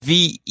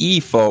VE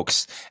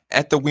folks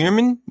at the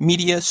Wierman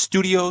Media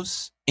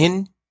Studios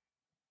in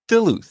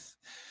Duluth.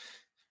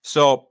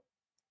 So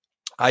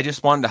I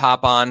just wanted to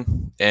hop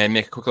on and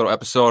make a quick little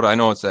episode. I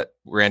know it's at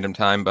random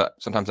time, but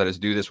sometimes I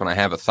just do this when I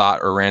have a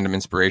thought or random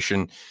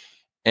inspiration.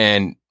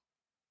 And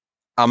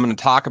I'm going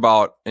to talk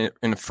about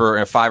for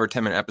a 5 or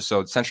 10 minute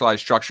episode,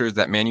 centralized structures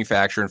that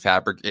manufacture and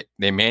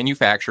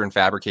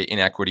fabricate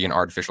inequity and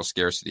artificial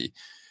scarcity.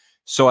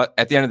 So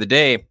at the end of the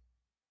day,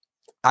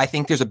 I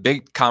think there's a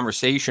big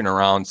conversation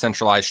around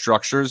centralized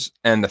structures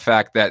and the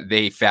fact that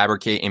they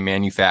fabricate and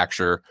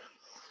manufacture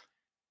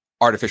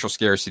artificial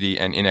scarcity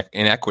and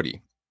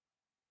inequity.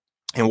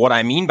 And what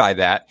I mean by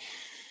that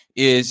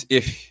is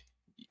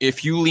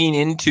if you lean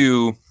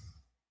into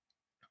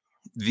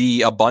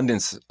the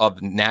abundance of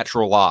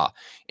natural law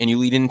and you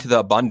lean into the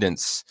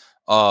abundance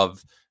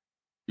of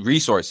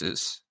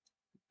resources,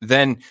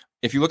 then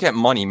if you look at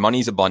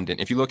money's abundant.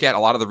 If you look at a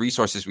lot of the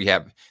resources we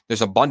have,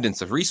 there's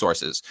abundance of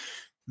resources.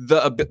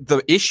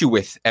 The issue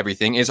with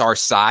everything is our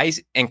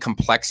size and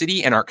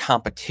complexity and our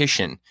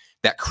competition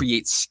that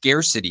creates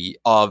scarcity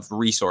of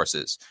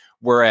resources.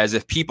 Whereas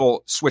if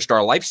people switched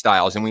our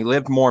lifestyles and we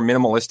lived more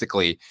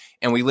minimalistically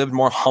and we lived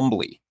more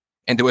humbly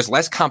and there was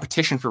less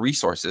competition for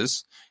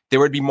resources, there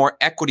would be more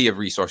equity of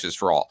resources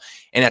for all.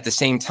 And at the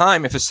same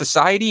time, if a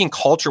society and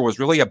culture was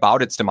really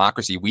about its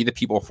democracy, we the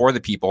people for the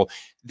people,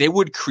 they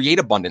would create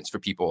abundance for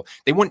people.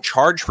 They wouldn't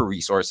charge for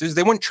resources.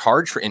 They wouldn't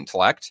charge for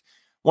intellect.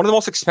 One of the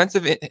most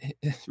expensive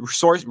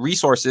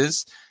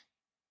resources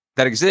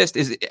that exist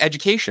is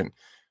education.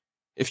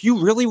 If you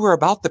really were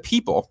about the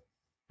people,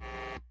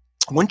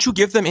 wouldn't you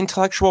give them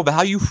intellectual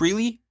value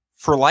freely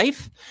for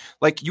life?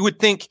 Like, you would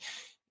think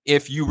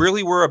if you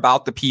really were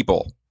about the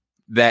people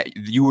that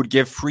you would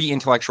give free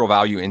intellectual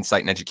value,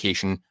 insight, and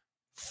education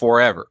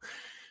forever.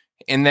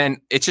 And then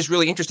it's just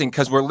really interesting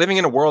because we're living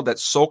in a world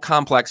that's so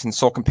complex and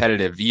so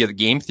competitive via the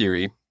game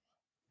theory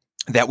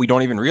that we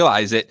don't even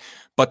realize it.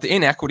 But the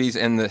inequities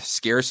and the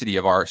scarcity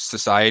of our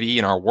society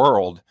and our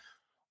world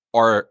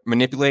are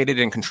manipulated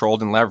and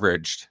controlled and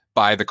leveraged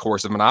by the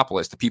coercive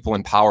monopolists, the people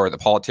in power, the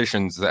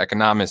politicians, the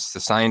economists, the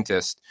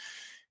scientists,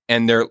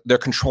 and they're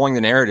controlling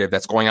the narrative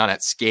that's going on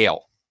at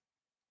scale.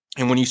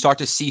 And when you start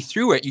to see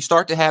through it, you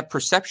start to have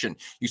perception.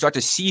 You start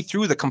to see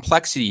through the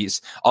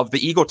complexities of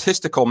the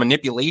egotistical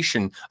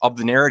manipulation of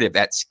the narrative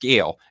at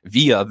scale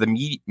via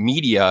the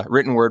media,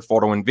 written word,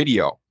 photo, and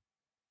video.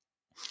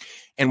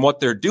 And what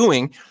they're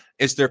doing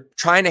is they're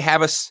trying to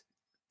have us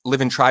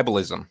live in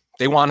tribalism.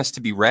 They want us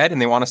to be red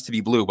and they want us to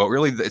be blue, but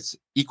really it's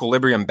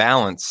equilibrium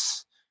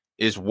balance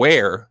is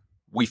where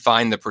we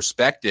find the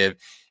perspective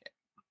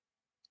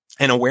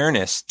and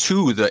awareness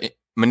to the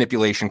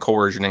manipulation,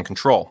 coercion, and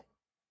control.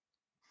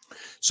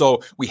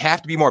 So we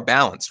have to be more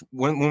balanced.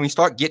 When we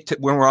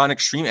when we're on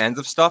extreme ends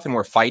of stuff and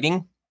we're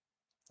fighting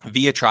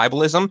via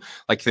tribalism,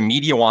 like the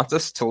media wants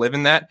us to live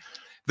in that.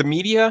 The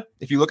media,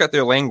 if you look at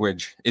their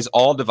language, is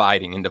all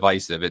dividing and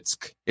divisive. It's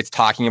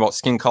talking about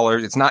skin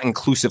colors. It's not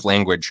inclusive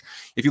language.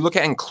 If you look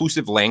at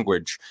inclusive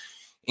language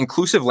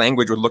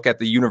would look at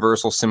the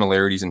universal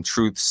similarities and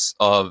truths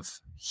of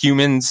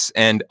humans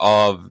and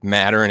of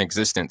matter and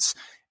existence.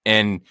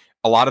 And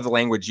a lot of the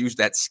language used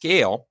at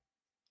scale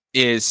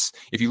is,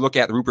 if you look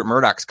at Rupert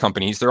Murdoch's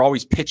companies, they're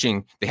always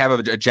pitching, they have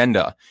an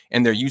agenda,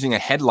 and they're using a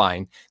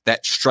headline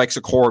that strikes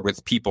a chord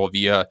with people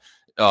via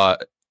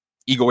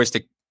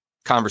egoistic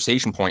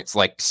conversation points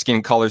like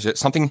skin colors,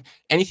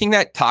 anything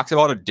that talks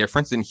about a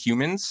difference in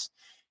humans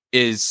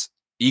is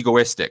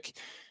egoistic.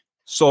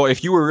 So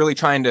if you were really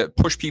trying to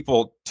push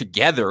people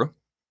together,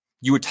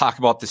 you would talk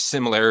about the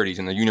similarities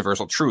and the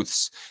universal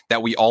truths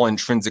that we all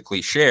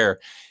intrinsically share.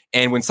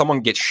 And when someone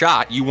gets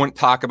shot, you wouldn't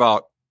talk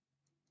about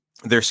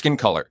their skin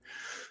color.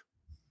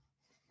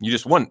 You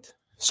just wouldn't.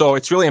 So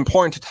it's really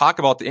important to talk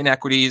about the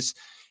inequities,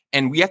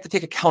 and we have to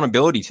take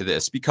accountability to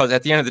this, because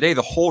at the end of the day,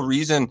 the whole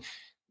reason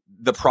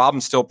the problem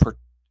still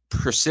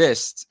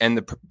persists and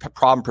the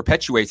problem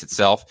perpetuates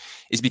itself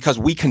is because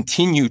we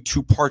continue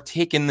to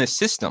partake in this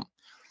system.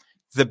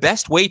 The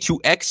best way to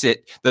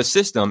exit the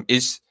system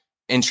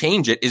and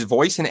change it is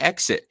voice and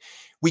exit.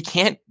 We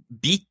can't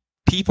beat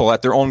people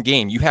at their own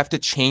game. You have to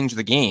change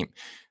the game.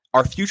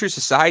 Our future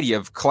society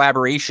of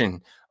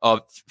collaboration,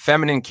 of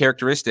feminine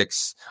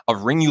characteristics, of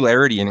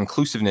ringularity and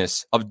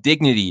inclusiveness, of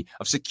dignity,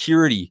 of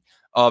security,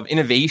 of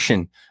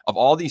innovation, of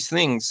all these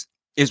things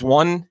is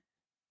one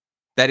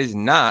that is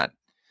not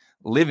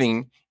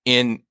living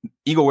in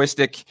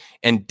egoistic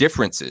and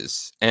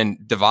differences and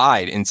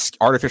divide and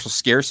artificial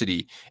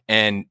scarcity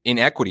and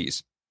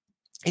inequities.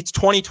 It's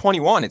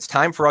 2021. It's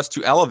time for us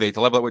to elevate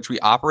the level at which we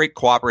operate,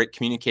 cooperate,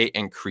 communicate,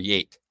 and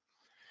create.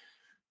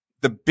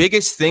 The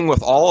biggest thing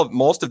with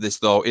most of this,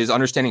 though, is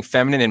understanding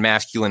feminine and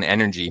masculine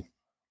energy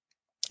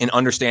and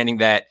understanding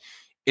that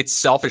it's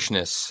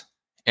selfishness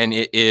and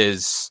it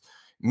is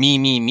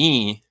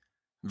me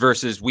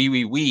versus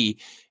we,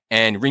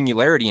 and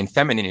ringularity and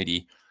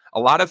femininity. A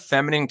lot of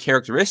feminine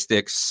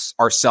characteristics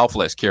are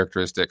selfless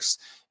characteristics,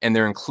 and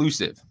they're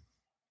inclusive,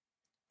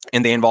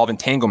 and they involve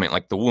entanglement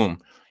like the womb,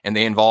 and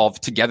they involve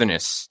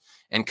togetherness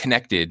and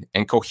connected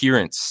and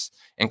coherence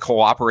and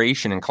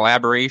cooperation and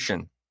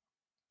collaboration,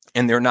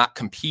 and they're not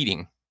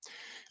competing.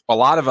 A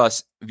lot of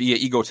us, via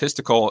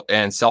egotistical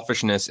and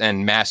selfishness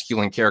and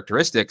masculine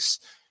characteristics,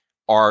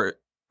 are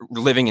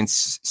living in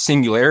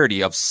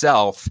singularity of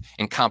self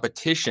and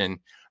competition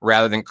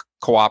rather than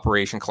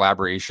cooperation,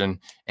 collaboration,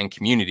 and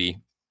community.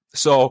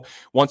 So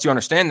once you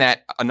understand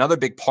that, another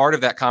big part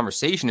of that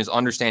conversation is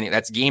understanding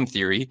that's game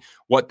theory.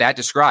 What that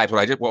describes,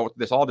 what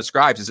this all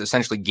describes is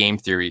essentially game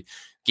theory.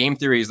 Game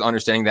theory is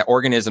understanding that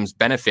organisms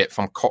benefit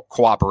from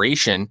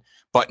cooperation,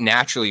 but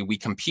naturally we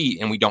compete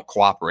and we don't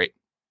cooperate.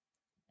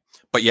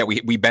 But yet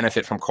we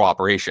benefit from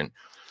cooperation.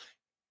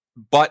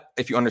 But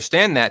if you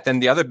understand that,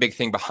 then the other big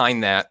thing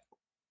behind that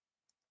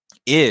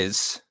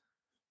is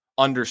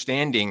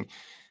understanding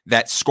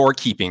that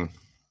scorekeeping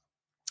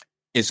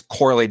is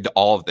correlated to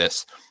all of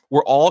this.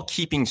 We're all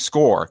keeping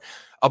score.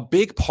 A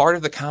big part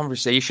of the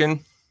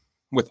conversation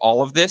with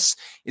all of this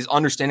is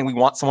understanding we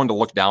want someone to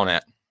look down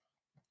at.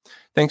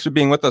 Thanks for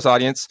being with us,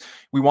 audience.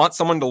 We want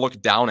someone to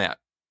look down at.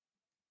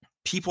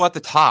 People at the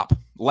top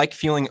like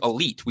feeling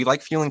elite. We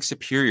like feeling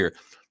superior.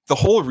 The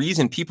whole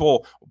reason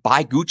people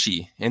buy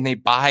Gucci and they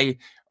buy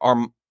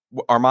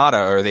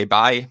Armada or they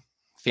buy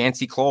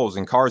fancy clothes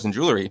and cars and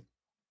jewelry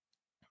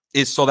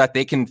is so that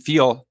they can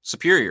feel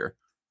superior.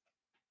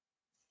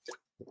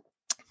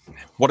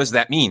 What does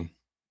that mean?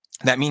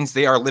 That means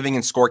they are living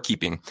in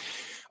scorekeeping.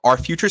 Our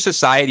future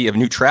society of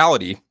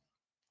neutrality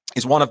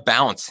is one of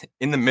balance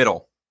in the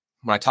middle.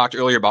 When I talked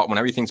earlier about when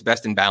everything's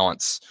best in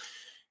balance,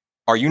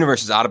 our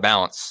universe is out of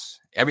balance.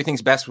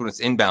 Everything's best when it's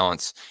in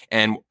balance.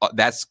 And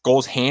that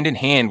goes hand in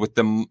hand with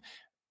the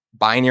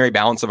binary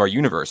balance of our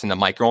universe and the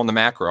micro and the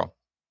macro.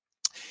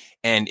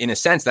 And in a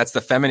sense, that's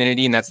the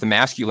femininity and that's the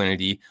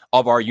masculinity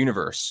of our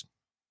universe.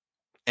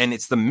 And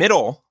it's the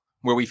middle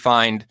where we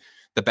find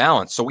the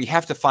balance. So we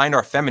have to find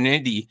our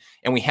femininity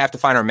and we have to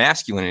find our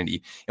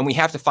masculinity. And we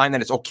have to find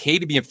that it's okay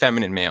to be a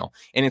feminine male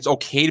and it's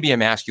okay to be a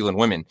masculine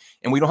woman.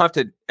 And we don't have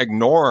to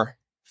ignore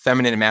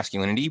feminine and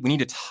masculinity. We need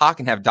to talk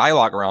and have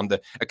dialogue around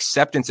the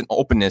acceptance and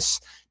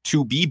openness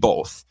to be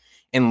both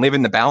and live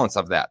in the balance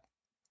of that.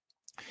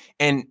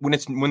 And when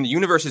the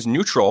universe is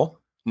neutral,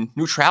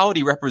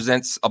 neutrality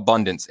represents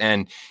abundance.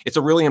 And it's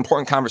a really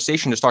important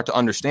conversation to start to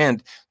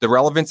understand the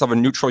relevance of a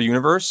neutral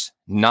universe,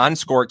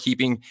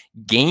 non-scorekeeping,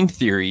 game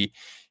theory,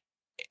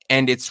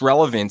 and its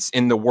relevance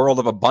in the world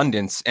of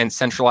abundance and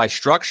centralized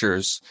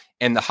structures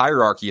and the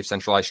hierarchy of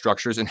centralized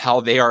structures and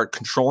how they are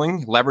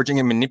controlling, leveraging,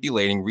 and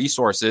manipulating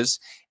resources,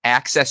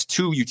 access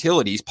to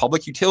utilities,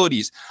 public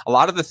utilities. A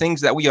lot of the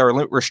things that we are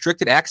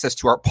restricted access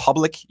to are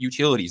public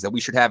utilities that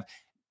we should have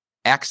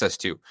access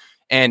to.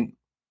 And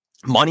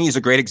money is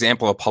a great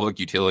example of public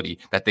utility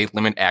that they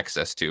limit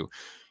access to.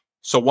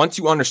 So once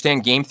you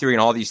understand game theory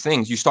and all these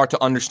things, you start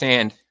to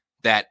understand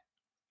that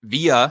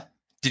via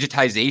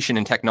digitization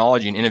and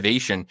technology and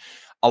innovation,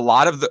 a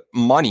lot of the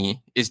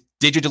money is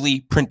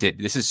digitally printed.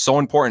 This is so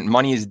important.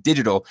 Money is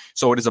digital,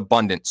 so it is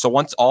abundant. So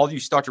once all of you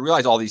start to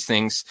realize all these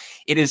things,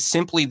 it is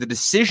simply the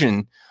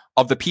decision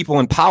of the people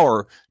in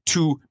power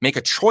to make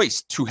a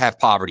choice to have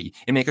poverty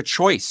and make a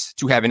choice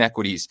to have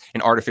inequities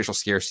and artificial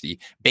scarcity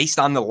based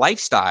on the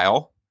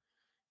lifestyle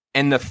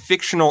and the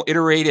fictional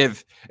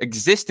iterative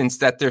existence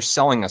that they're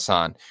selling us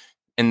on.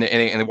 And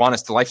they want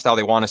us to lifestyle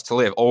they want us to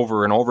live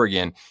over and over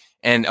again.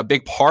 And a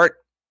big part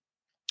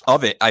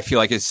of it, I feel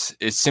like, is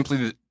simply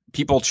the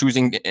people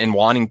choosing and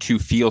wanting to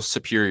feel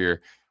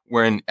superior,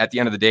 when at the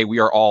end of the day, we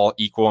are all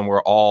equal and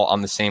we're all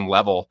on the same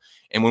level.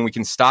 And when we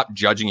can stop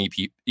judging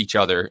each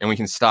other and we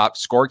can stop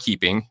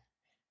scorekeeping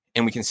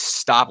and we can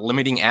stop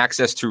limiting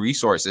access to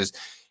resources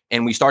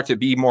and we start to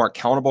be more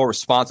accountable,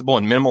 responsible,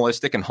 and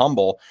minimalistic and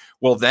humble,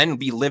 we'll then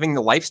be living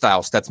the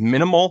lifestyles that's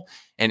minimal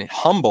and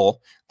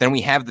humble. Then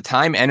we have the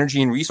time,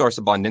 energy, and resource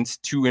abundance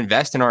to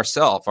invest in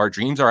ourselves, our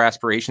dreams, our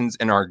aspirations,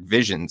 and our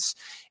visions.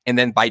 And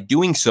then by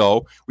doing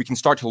so, we can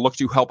start to look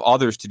to help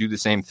others to do the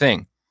same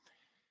thing.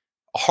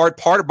 A hard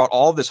part about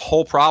all this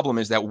whole problem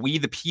is that we,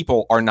 the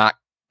people, are not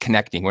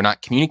connecting. We're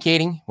not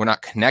communicating. We're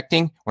not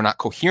connecting. We're not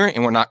coherent,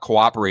 and we're not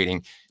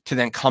cooperating to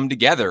then come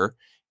together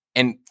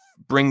and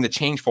bring the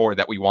change forward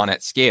that we want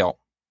at scale.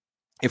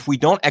 If we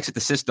don't exit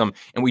the system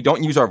and we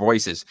don't use our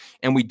voices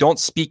and we don't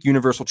speak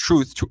universal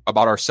truth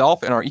about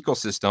ourselves and our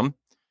ecosystem,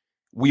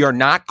 we are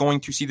not going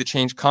to see the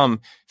change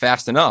come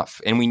fast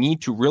enough. And we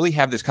need to really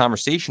have this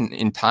conversation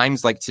in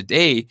times like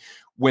today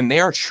when they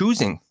are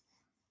choosing.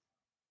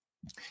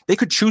 They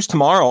could choose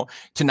tomorrow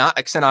to not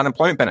extend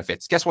unemployment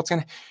benefits. Guess what's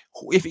going to,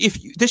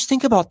 if you just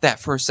think about that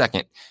for a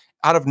second,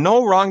 out of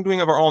no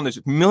wrongdoing of our own, there's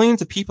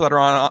millions of people that are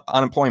on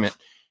unemployment.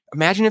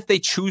 Imagine if they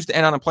choose to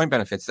end unemployment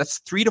benefits. That's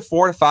 3 to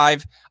 4 to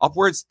 5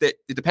 upwards, that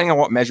depending on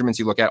what measurements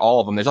you look at, all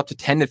of them, there's up to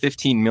 10 to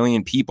 15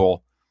 million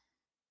people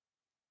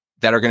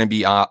that are going to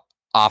be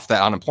off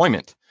that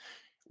unemployment.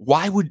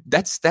 Why would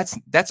that's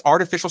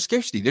artificial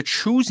scarcity. They're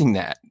choosing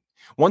that.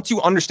 Once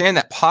you understand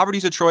that poverty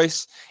is a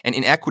choice and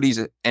inequities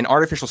and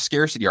artificial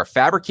scarcity are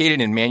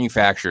fabricated and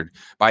manufactured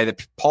by the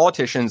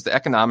politicians, the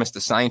economists,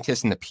 the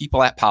scientists, and the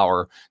people at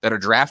power that are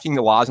drafting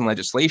the laws and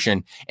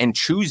legislation and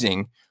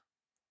choosing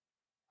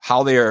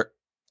how they're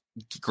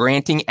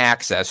granting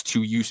access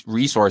to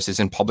resources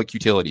and public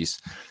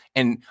utilities.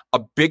 And a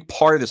big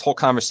part of this whole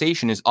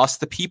conversation is us,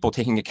 the people,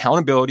 taking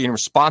accountability and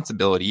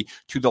responsibility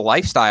to the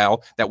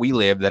lifestyle that we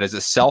live, that is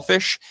a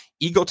selfish,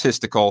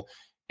 egotistical,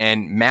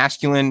 and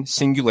masculine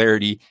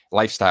singularity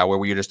lifestyle where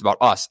we are just about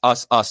us,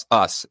 us, us,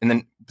 us. And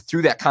then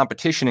through that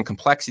competition and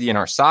complexity in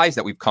our size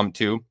that we've come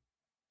to,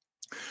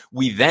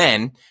 we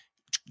then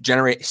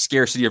generate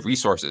scarcity of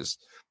resources.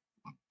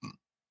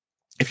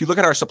 If you look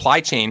at our supply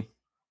chain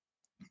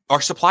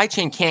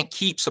can't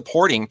keep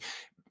supporting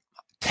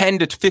 10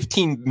 to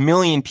 15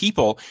 million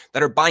people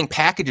that are buying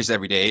packages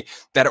every day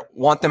that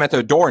want them at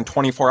their door in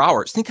 24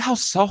 hours. Think how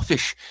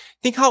selfish,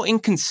 think how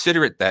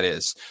inconsiderate that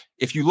is.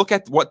 If you look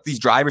at what these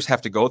drivers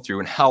have to go through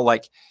and how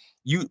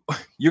you're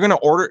going to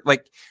order,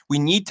 we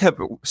need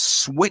to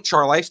switch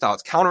our lifestyle.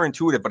 It's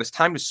counterintuitive, but it's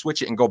time to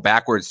switch it and go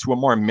backwards to a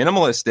more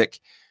minimalistic,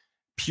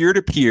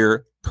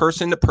 peer-to-peer,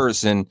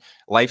 person-to-person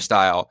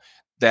lifestyle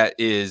that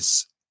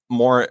is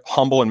more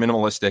humble and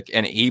minimalistic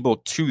and able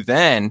to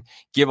then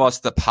give us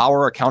the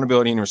power,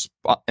 accountability,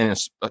 and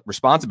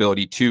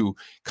responsibility to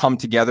come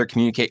together,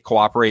 communicate,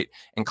 cooperate,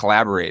 and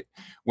collaborate.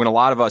 When a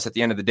lot of us, at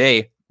the end of the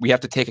day, we have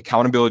to take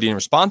accountability and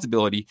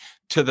responsibility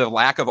to the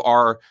lack of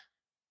our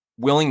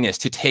willingness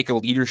to take a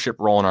leadership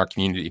role in our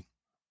community.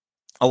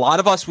 A lot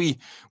of us,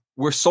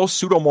 we're so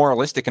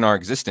pseudo-moralistic in our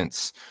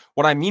existence.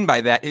 What I mean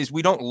by that is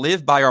we don't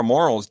live by our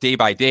morals day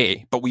by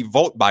day, but we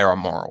vote by our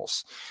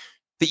morals.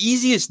 The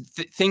easiest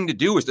thing to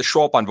do is to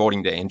show up on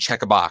voting day and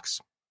check a box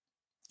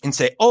and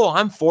say, oh,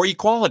 I'm for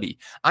equality.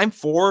 I'm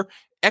for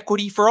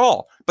equity for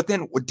all. But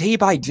then day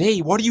by day,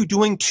 what are you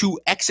doing to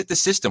exit the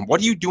system? What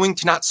are you doing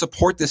to not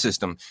support the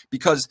system?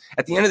 Because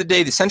at the end of the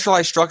day, the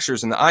centralized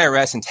structures and the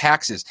IRS and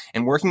taxes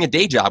and working a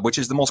day job, which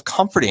is the most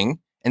comforting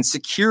and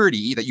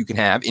security that you can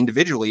have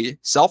individually,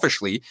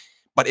 selfishly,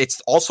 but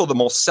it's also the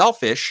most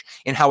selfish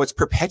in how it's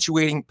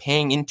perpetuating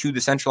paying into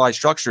the centralized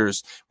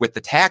structures with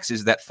the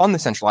taxes that fund the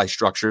centralized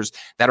structures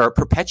that are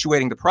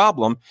perpetuating the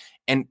problem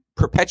and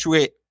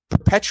perpetually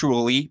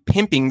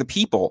pimping the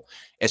people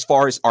as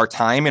far as our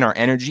time and our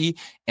energy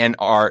and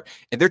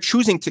they're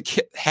choosing to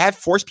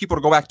force people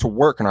to go back to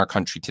work in our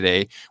country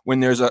today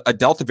when there's a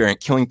Delta variant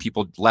killing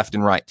people left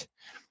and right.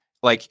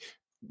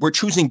 We're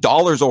choosing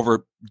dollars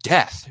over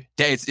death.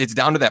 It's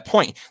down to that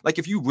point.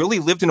 If you really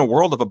lived in a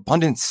world of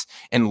abundance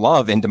and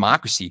love and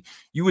democracy,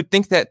 you would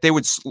think that they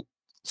would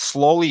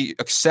slowly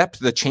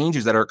accept the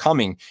changes that are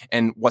coming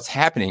and what's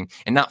happening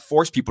and not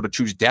force people to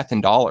choose death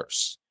and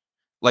dollars.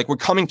 We're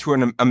coming to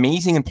an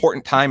amazing,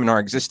 important time in our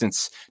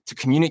existence to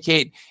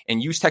communicate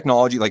and use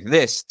technology like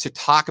this to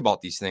talk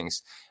about these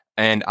things.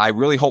 And I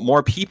really hope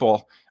more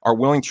people are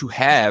willing to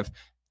have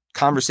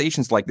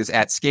conversations like this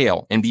at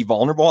scale and be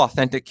vulnerable,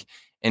 authentic,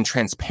 and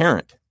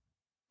transparent,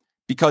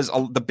 because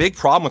the big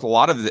problem with a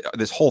lot of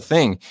this whole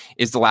thing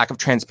is the lack of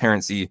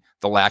transparency,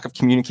 the lack of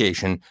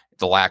communication,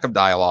 the lack of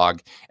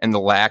dialogue, and the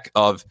lack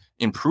of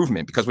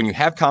improvement. Because when you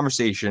have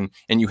conversation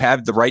and you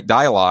have the right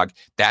dialogue,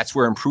 that's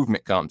where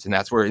improvement comes. And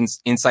that's where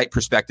insight,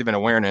 perspective, and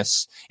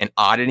awareness and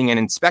auditing and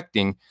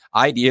inspecting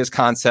ideas,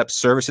 concepts,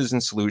 services,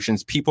 and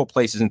solutions, people,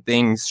 places, and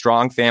things,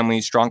 strong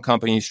families, strong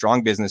companies,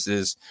 strong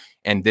businesses,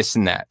 and this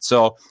and that.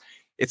 So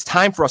it's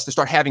time for us to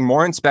start having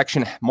more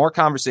inspection, more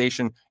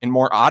conversation, and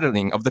more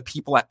auditing of the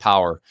people at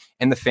power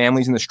and the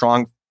families and the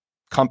strong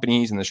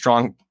companies and the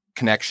strong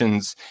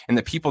connections and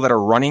the people that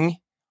are running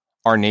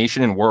our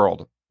nation and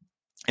world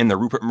and the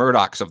Rupert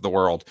Murdochs of the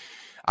world.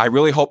 I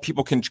really hope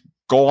people can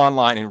go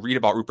online and read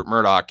about Rupert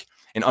Murdoch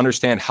and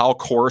understand how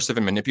coercive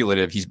and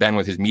manipulative he's been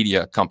with his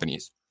media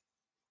companies.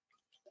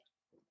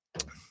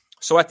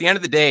 So at the end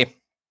of the day,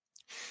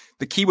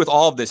 the key with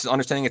all of this is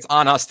understanding it's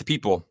on us, the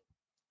people.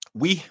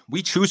 We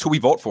choose who we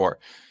vote for,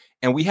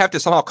 and we have to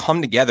somehow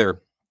come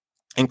together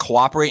and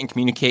cooperate and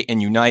communicate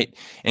and unite.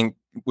 And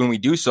when we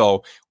do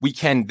so, we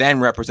can then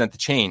represent the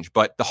change.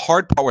 But the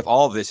hard part with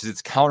all of this is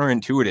it's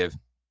counterintuitive,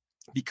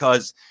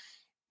 because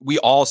we're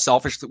all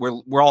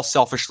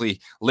selfishly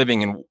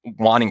living and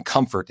wanting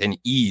comfort and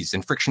ease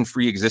and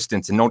friction-free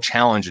existence and no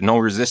challenge and no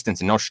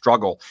resistance and no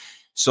struggle.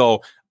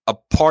 So a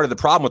part of the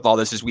problem with all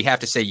this is we have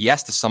to say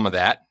yes to some of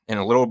that and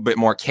a little bit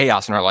more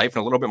chaos in our life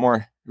and a little bit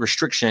more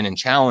restriction and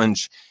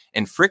challenge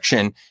and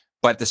friction.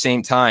 But at the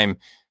same time,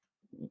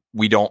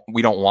 we don't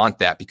want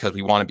that, because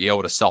we want to be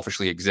able to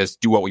selfishly exist,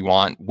 do what we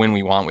want, when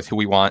we want, with who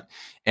we want.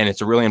 And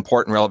it's a really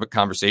important, relevant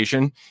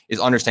conversation, is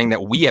understanding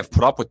that we have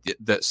put up with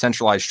the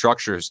centralized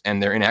structures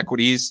and their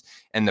inequities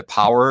and the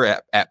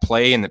power at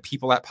play and the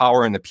people at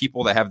power and the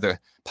people that have the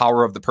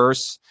power of the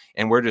purse.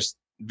 And we're just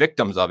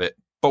victims of it.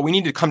 But we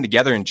need to come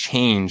together and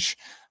change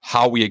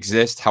how we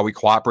exist, how we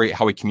cooperate,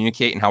 how we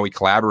communicate, and how we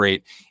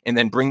collaborate, and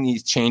then bring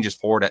these changes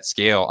forward at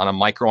scale on a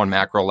micro and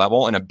macro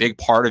level. And a big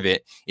part of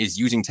it is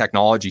using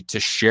technology to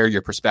share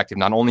your perspective,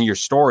 not only your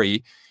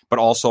story, but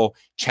also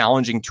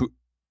challenging to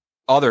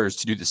others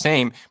to do the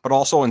same, but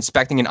also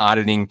inspecting and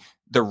auditing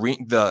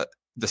the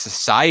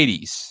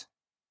society's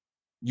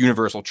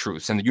universal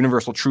truths and the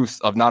universal truth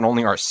of not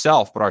only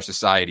ourself, but our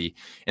society,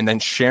 and then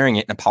sharing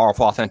it in a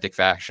powerful, authentic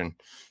fashion.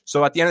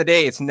 So at the end of the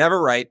day, it's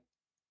never right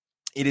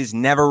It is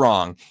never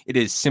wrong. It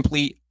is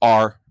simply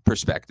our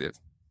perspective.